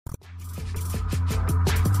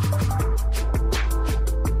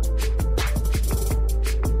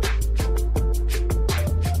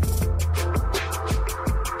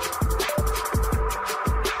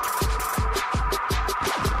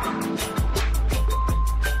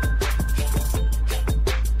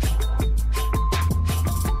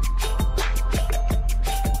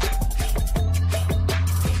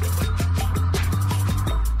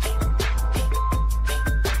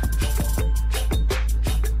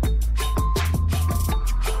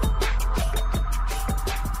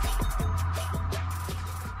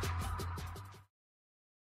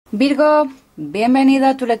Virgo, bienvenido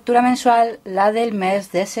a tu lectura mensual, la del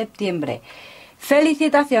mes de septiembre.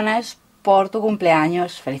 Felicitaciones por tu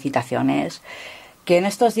cumpleaños, felicitaciones que en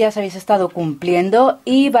estos días habéis estado cumpliendo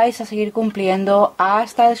y vais a seguir cumpliendo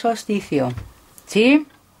hasta el solsticio. ¿Sí?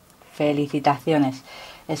 Felicitaciones.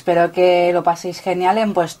 Espero que lo paséis genial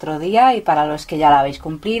en vuestro día y para los que ya lo habéis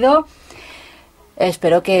cumplido,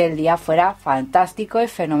 espero que el día fuera fantástico y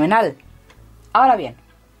fenomenal. Ahora bien,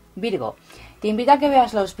 Virgo, te invito a que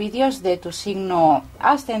veas los vídeos de tu signo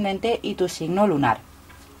ascendente y tu signo lunar.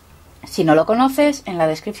 Si no lo conoces, en la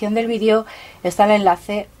descripción del vídeo está el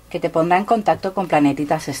enlace que te pondrá en contacto con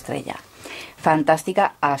Planetitas Estrella,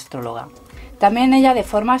 fantástica astróloga. También ella de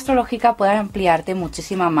forma astrológica puede ampliarte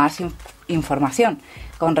muchísima más información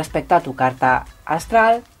con respecto a tu carta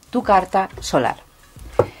astral, tu carta solar.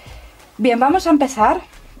 Bien, vamos a empezar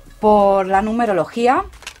por la numerología.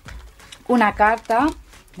 Una carta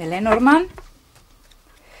de Lenormand.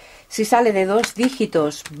 Si sale de 2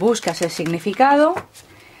 dígitos, buscas el significado.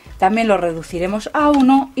 También lo reduciremos a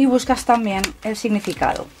 1 y buscas también el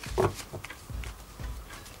significado.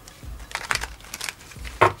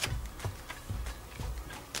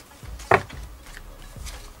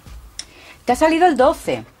 Te ha salido el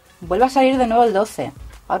 12. Vuelve a salir de nuevo el 12.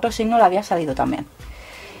 A otro signo le había salido también.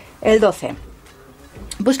 El 12.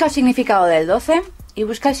 Busca el significado del 12 y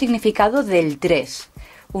busca el significado del 3.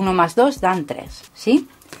 1 más 2 dan 3. ¿Sí?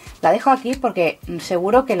 La dejo aquí porque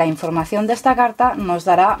seguro que la información de esta carta nos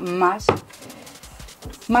dará más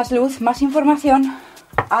luz, más información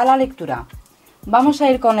a la lectura. Vamos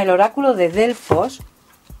a ir con el oráculo de Delfos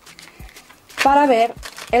para ver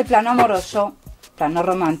el plano amoroso, plano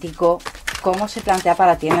romántico, cómo se plantea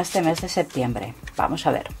para ti en este mes de septiembre. Vamos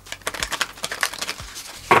a ver.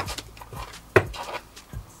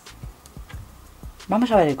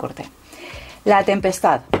 Vamos a ver el corte. La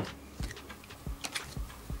tempestad.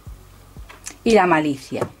 Y la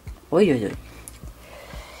malicia. Uy, uy,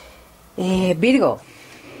 uy. Virgo.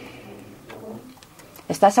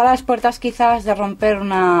 Estás a las puertas quizás de romper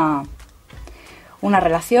una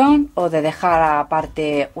relación o de dejar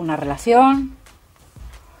aparte una relación.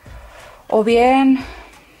 O bien...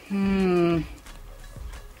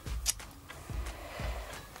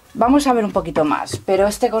 vamos a ver un poquito más. Pero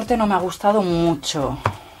este corte no me ha gustado mucho.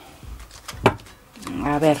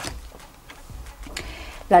 A ver.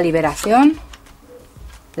 La liberación.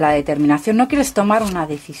 La determinación, no quieres tomar una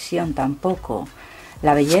decisión tampoco.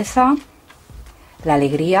 La belleza, la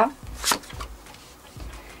alegría.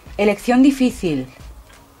 Elección difícil.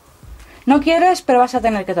 No quieres, pero vas a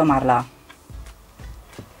tener que tomarla.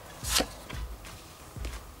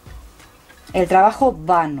 El trabajo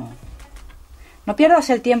vano. No pierdas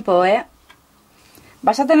el tiempo, ¿eh?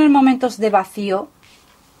 Vas a tener momentos de vacío.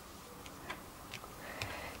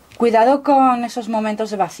 Cuidado con esos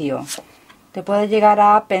momentos de vacío. Te puede llegar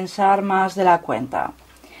a pensar más de la cuenta.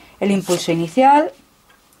 El impulso inicial,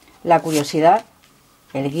 la curiosidad,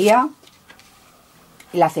 el guía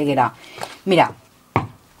y la ceguera. Mira,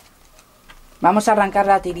 vamos a arrancar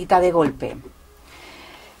la tirita de golpe.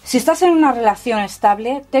 Si estás en una relación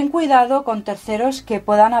estable, ten cuidado con terceros que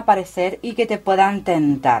puedan aparecer y que te puedan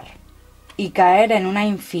tentar y caer en una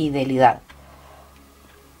infidelidad.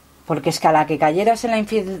 Porque es que a la que cayeras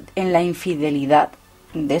en la infidelidad,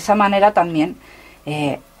 de esa manera también,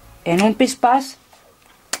 en un pispás,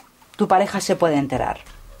 tu pareja se puede enterar.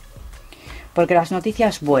 Porque las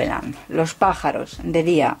noticias vuelan, los pájaros de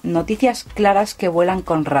día, noticias claras que vuelan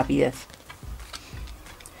con rapidez.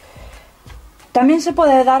 También se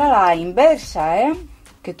puede dar a la inversa,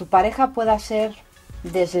 que tu pareja pueda ser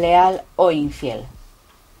desleal o infiel.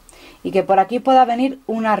 Y que por aquí pueda venir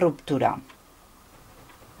una ruptura.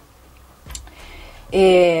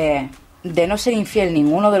 De no ser infiel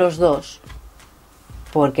ninguno de los dos,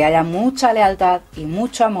 porque haya mucha lealtad y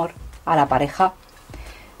mucho amor a la pareja,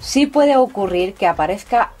 sí puede ocurrir que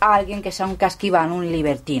aparezca alguien que sea un casquivano, un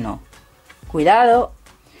libertino. Cuidado,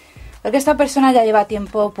 porque esta persona ya lleva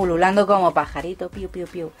tiempo pululando como pajarito, piu, piu,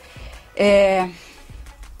 piu,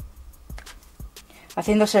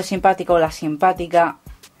 haciéndose el simpático o la simpática,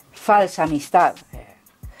 falsa amistad.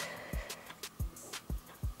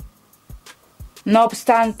 No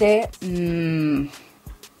obstante,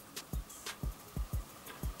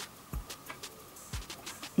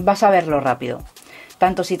 vas a verlo rápido.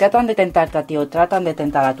 Tanto si tratan de tentarte a ti o tratan de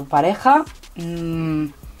tentar a tu pareja,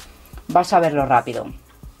 vas a verlo rápido.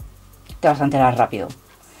 Te vas a enterar rápido.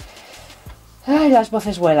 Ay, las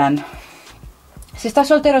voces vuelan. Si estás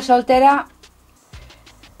soltero o soltera,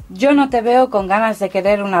 yo no te veo con ganas de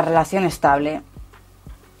querer una relación estable.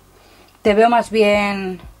 Te veo más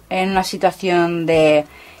bien en una situación de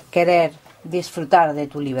querer disfrutar de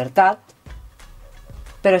tu libertad,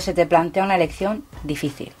 pero se te plantea una elección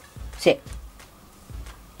difícil. Sí.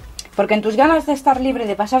 Porque en tus ganas de estar libre,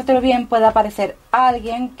 de pasártelo bien, puede aparecer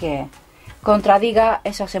alguien que contradiga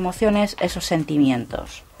esas emociones, esos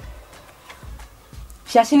sentimientos.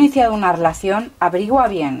 Si has iniciado una relación, averigua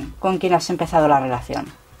bien con quién has empezado la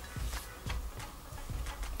relación.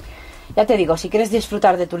 Ya te digo, si quieres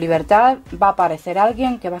disfrutar de tu libertad, va a aparecer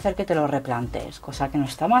alguien que va a hacer que te lo replantees, cosa que no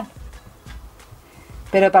está mal.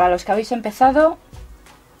 Pero para los que habéis empezado,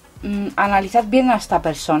 analizad bien a esta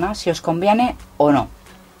persona, si os conviene o no.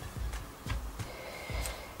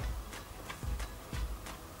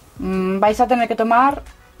 Vais a tener que tomar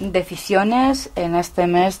decisiones en este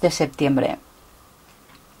mes de septiembre.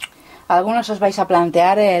 Algunos os vais a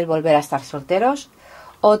plantear el volver a estar solteros,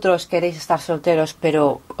 otros queréis estar solteros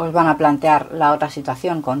pero os van a plantear la otra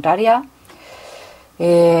situación contraria.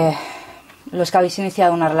 Los que habéis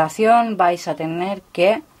iniciado una relación vais a tener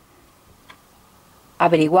que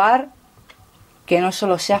averiguar que no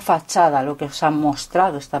solo sea fachada lo que os ha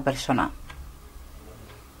mostrado esta persona.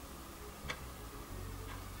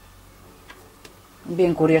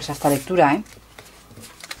 Bien curiosa esta lectura, ¿eh?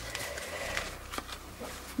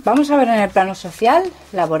 Vamos a ver en el plano social,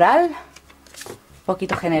 laboral, un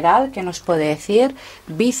poquito general, qué nos puede decir,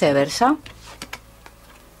 viceversa.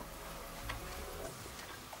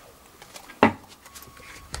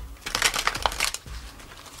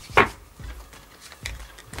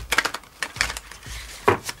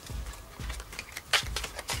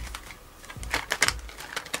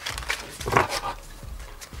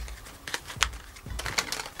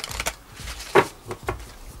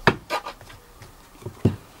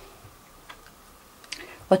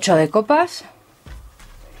 Ocho de copas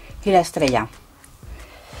y la estrella.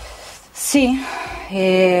 Sí,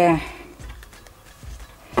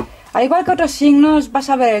 al igual que otros signos, vas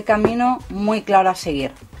a ver el camino muy claro a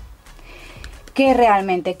seguir. ¿Qué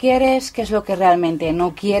realmente quieres? ¿Qué es lo que realmente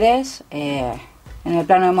no quieres? En el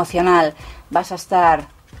plano emocional vas a estar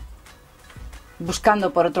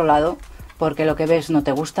buscando por otro lado, porque lo que ves no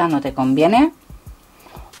te gusta, no te conviene.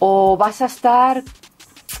 O vas a estar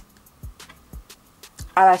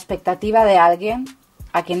a la expectativa de alguien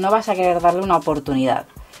a quien no vas a querer darle una oportunidad.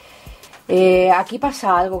 Aquí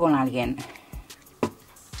pasa algo con alguien.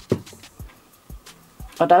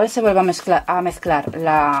 Otra vez se vuelve a mezclar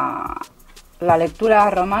la lectura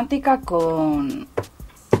romántica con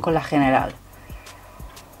la general.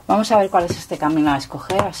 Vamos a ver cuál es este camino a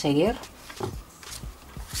escoger, a seguir.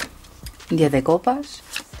 10 de copas,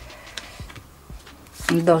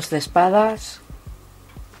 2 de espadas,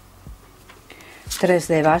 3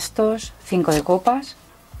 de bastos, 5 de copas,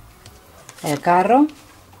 el carro,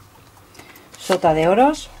 sota de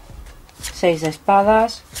oros, 6 de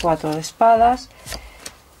espadas, 4 de espadas,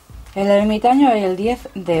 el ermitaño y el 10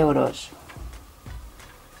 de oros.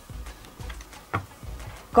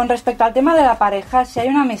 Con respecto al tema de la pareja, si hay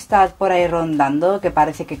una amistad por ahí rondando que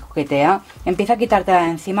parece que coquetea, empieza a quitártela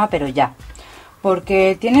de encima, pero ya.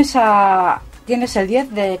 Porque tienes el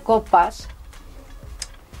 10 de copas,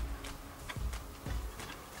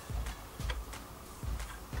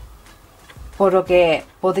 por lo que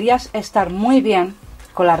podrías estar muy bien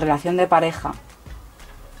con la relación de pareja,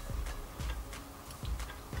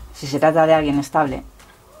 si se trata de alguien estable.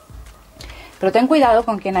 Pero ten cuidado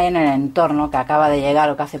con quien hay en el entorno, que acaba de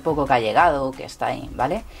llegar o que hace poco que ha llegado o que está ahí,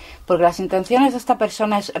 ¿vale? Porque las intenciones de esta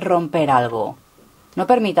persona es romper algo. No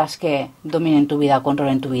permitas que dominen tu vida,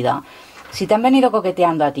 controlen tu vida. Si te han venido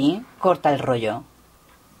coqueteando a ti, corta el rollo.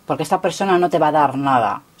 Porque esta persona no te va a dar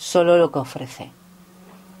nada, solo lo que ofrece.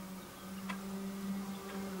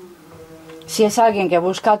 Si es alguien que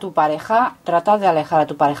busca a tu pareja, trata de alejar a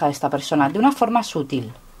tu pareja de esta persona de una forma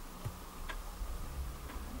sutil.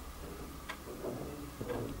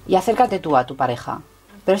 Y acércate tú a tu pareja.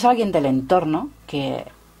 Pero es alguien del entorno que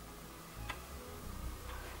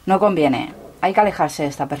no conviene. Hay que alejarse de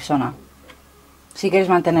esta persona. Si quieres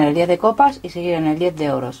mantener el 10 de copas y seguir en el 10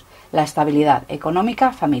 de oros. La estabilidad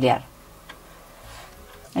económica familiar.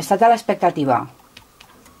 Estate a la expectativa.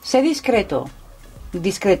 Sé discreto.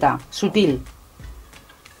 Discreta, sutil.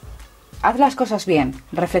 Haz las cosas bien,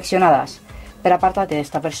 reflexionadas, pero apártate de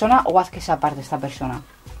esta persona o haz que se aparte de esta persona.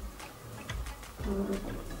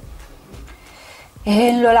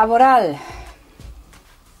 En lo laboral,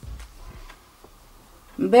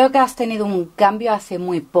 veo que has tenido un cambio hace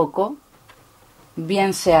muy poco,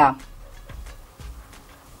 bien sea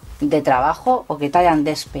de trabajo o que te hayan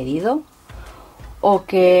despedido o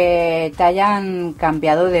que te hayan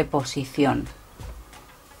cambiado de posición.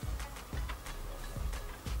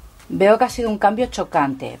 Veo que ha sido un cambio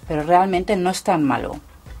chocante, pero realmente no es tan malo.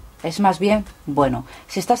 es más bien bueno.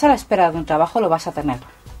 Si estás a la espera de un trabajo, lo vas a tener.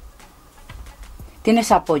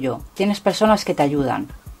 Tienes apoyo, tienes personas que te ayudan.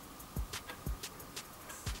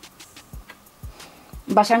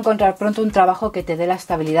 Vas a encontrar pronto un trabajo que te dé la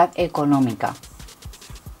estabilidad económica.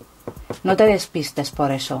 No te despistes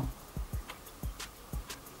por eso.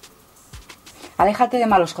 Aléjate de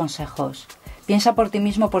malos consejos. Piensa por ti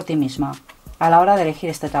mismo, por ti misma, a la hora de elegir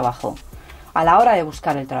este trabajo, a la hora de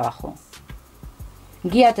buscar el trabajo.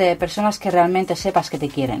 Guíate de personas que realmente sepas que te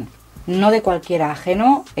quieren, no de cualquiera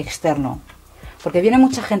ajeno, externo. Porque viene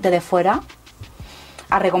mucha gente de fuera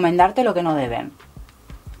a recomendarte lo que no deben.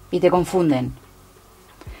 Y te confunden.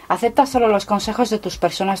 Acepta solo los consejos de tus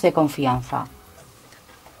personas de confianza.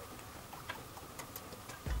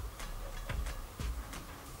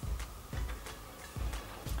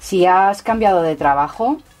 Si has cambiado de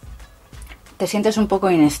trabajo, te sientes un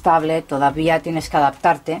poco inestable, todavía tienes que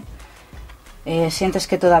adaptarte, sientes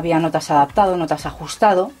que todavía no te has adaptado, no te has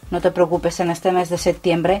ajustado, no te preocupes, en este mes de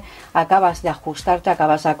septiembre acabas de ajustarte,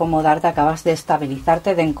 acabas de acomodarte, acabas de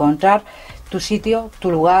estabilizarte, de encontrar tu sitio,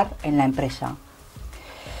 tu lugar en la empresa.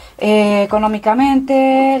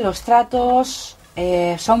 Económicamente, los tratos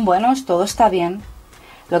son buenos, todo está bien.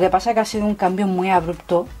 Lo que pasa es que ha sido un cambio muy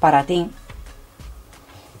abrupto para ti.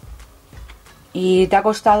 Y te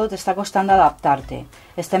está costando adaptarte.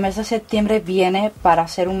 Este mes de septiembre viene para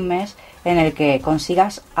ser un mes en el que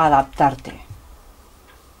consigas adaptarte.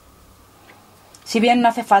 Si bien no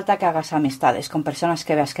hace falta que hagas amistades con personas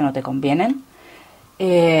que veas que no te convienen,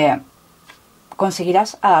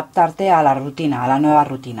 conseguirás adaptarte a la rutina, a la nueva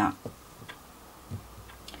rutina.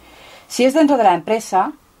 Si es dentro de la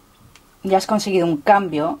empresa y has conseguido un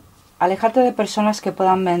cambio, alejarte de personas que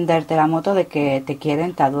puedan venderte la moto de que te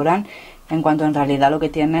quieren, te adoran, en cuanto en realidad lo que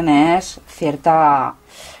tienen es cierta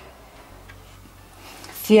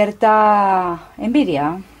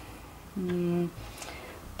envidia.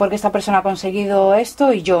 Porque esta persona ha conseguido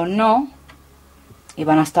esto y yo no. Y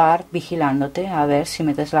van a estar vigilándote a ver si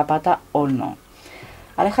metes la pata o no.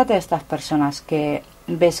 Aléjate de estas personas que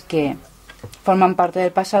ves que forman parte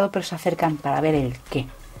del pasado pero se acercan para ver el qué.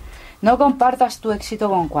 No compartas tu éxito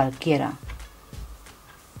con cualquiera.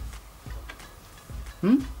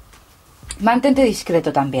 Mantente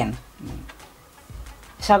discreto también.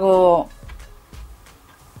 Es algo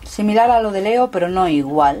similar a lo de Leo, pero no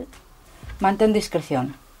igual. Mantén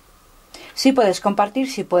discreción. Sí puedes compartir,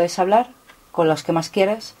 sí puedes hablar con los que más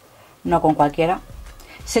quieres, no con cualquiera.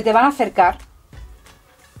 Se te van a acercar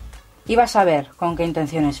y vas a ver con qué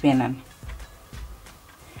intenciones vienen.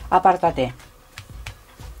 Apártate.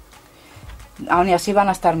 Aún y así van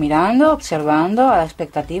a estar mirando, observando, a la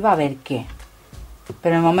expectativa, a ver qué.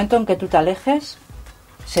 Pero en el momento en que tú te alejes,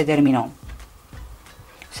 se terminó.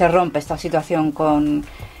 Se rompe esta situación con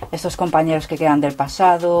estos compañeros que quedan del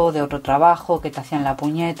pasado, de otro trabajo, que te hacían la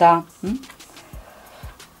puñeta.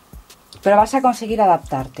 Pero vas a conseguir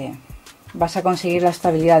adaptarte. Vas a conseguir la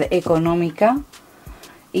estabilidad económica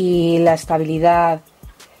y la estabilidad,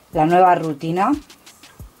 la nueva rutina.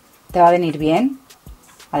 Te va a venir bien.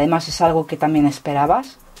 Además es algo que también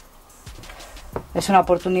esperabas. Es una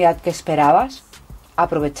oportunidad que esperabas.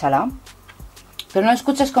 Aprovéchala. Pero no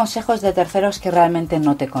escuches consejos de terceros que realmente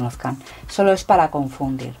no te conozcan. Solo es para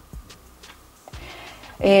confundir.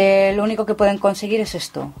 Lo único que pueden conseguir es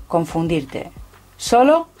esto, confundirte.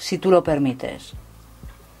 Solo si tú lo permites.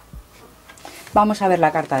 Vamos a ver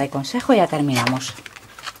la carta de consejo y ya terminamos.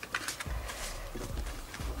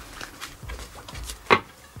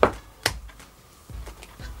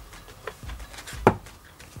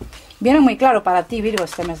 Viene muy claro para ti, Virgo,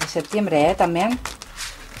 este mes de septiembre, también.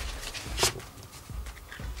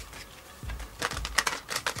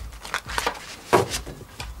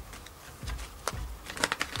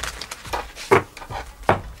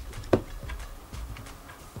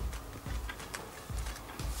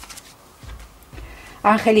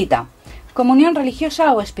 Angelita, comunión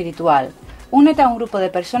religiosa o espiritual. Únete a un grupo de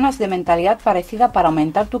personas de mentalidad parecida para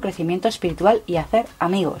aumentar tu crecimiento espiritual y hacer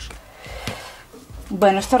amigos.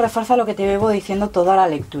 Bueno, esto refuerza lo que te llevo diciendo toda la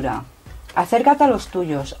lectura. Acércate a los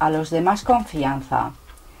tuyos, a los de más confianza,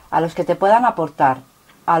 a los que te puedan aportar,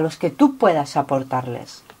 a los que tú puedas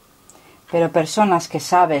aportarles. Pero personas que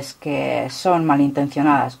sabes que son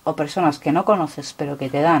malintencionadas o personas que no conoces pero que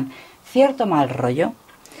te dan cierto mal rollo,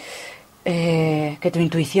 que tu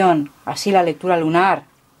intuición, así la lectura lunar,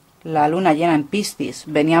 la luna llena en Piscis,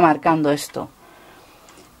 venía marcando esto.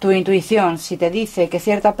 Tu intuición, si te dice que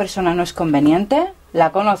cierta persona no es conveniente,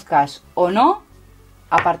 la conozcas o no,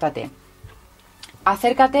 apártate.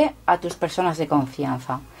 Acércate a tus personas de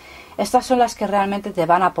confianza. Estas son las que realmente te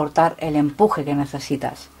van a aportar el empuje que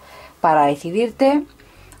necesitas para decidirte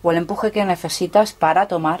o el empuje que necesitas para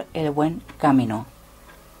tomar el buen camino.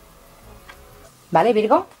 ¿Vale,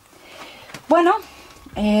 Virgo? Bueno,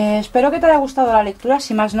 espero que te haya gustado la lectura,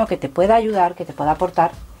 si más no, que te pueda ayudar, que te pueda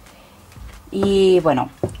aportar. Y bueno,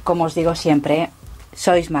 como os digo siempre,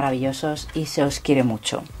 sois maravillosos y se os quiere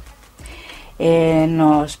mucho.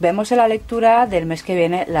 Nos vemos en la lectura del mes que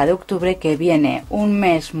viene, la de octubre, que viene un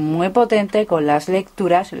mes muy potente con las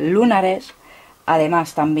lecturas lunares.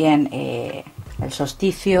 Además también el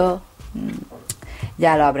solsticio,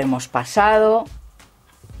 ya lo habremos pasado.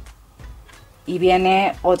 Y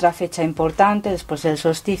viene otra fecha importante después del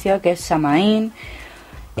solsticio, que es Samaín.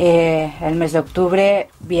 El mes de octubre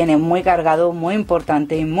viene muy cargado, muy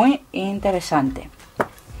importante y muy interesante.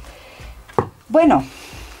 Bueno,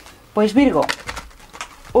 pues Virgo,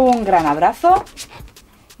 un gran abrazo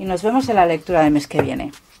y nos vemos en la lectura del mes que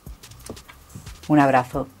viene. Un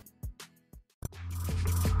abrazo.